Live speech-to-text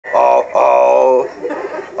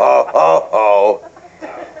Oh, oh.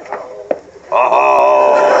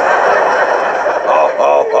 Oh.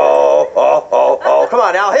 Come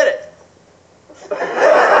on, Al, hit it.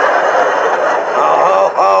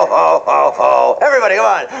 Oh. Everybody, come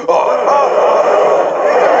on.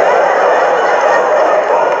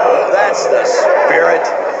 That's the spirit.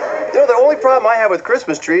 You know, the only problem I have with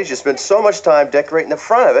Christmas trees, you spend so much time decorating the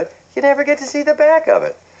front of it, you never get to see the back of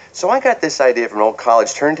it. So I got this idea from an old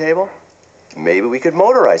college turntable. Maybe we could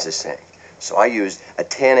motorize this thing. So I used a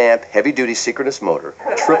 10-amp heavy-duty synchronous motor,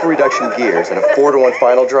 triple reduction gears, and a 4-to-1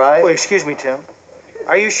 final drive. Wait, excuse me, Tim.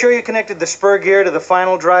 Are you sure you connected the spur gear to the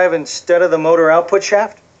final drive instead of the motor output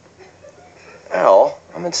shaft? Al,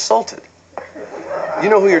 I'm insulted. You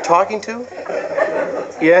know who you're talking to?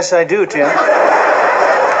 Yes, I do, Tim.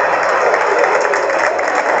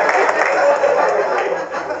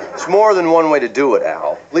 There's more than one way to do it,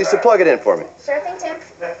 Al. Lisa, plug it in for me. Sure thing, Tim.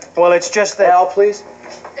 Well, it's just that... Al, please.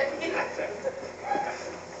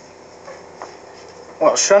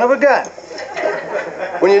 Well, son of a gun.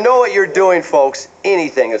 When you know what you're doing, folks,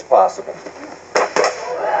 anything is possible.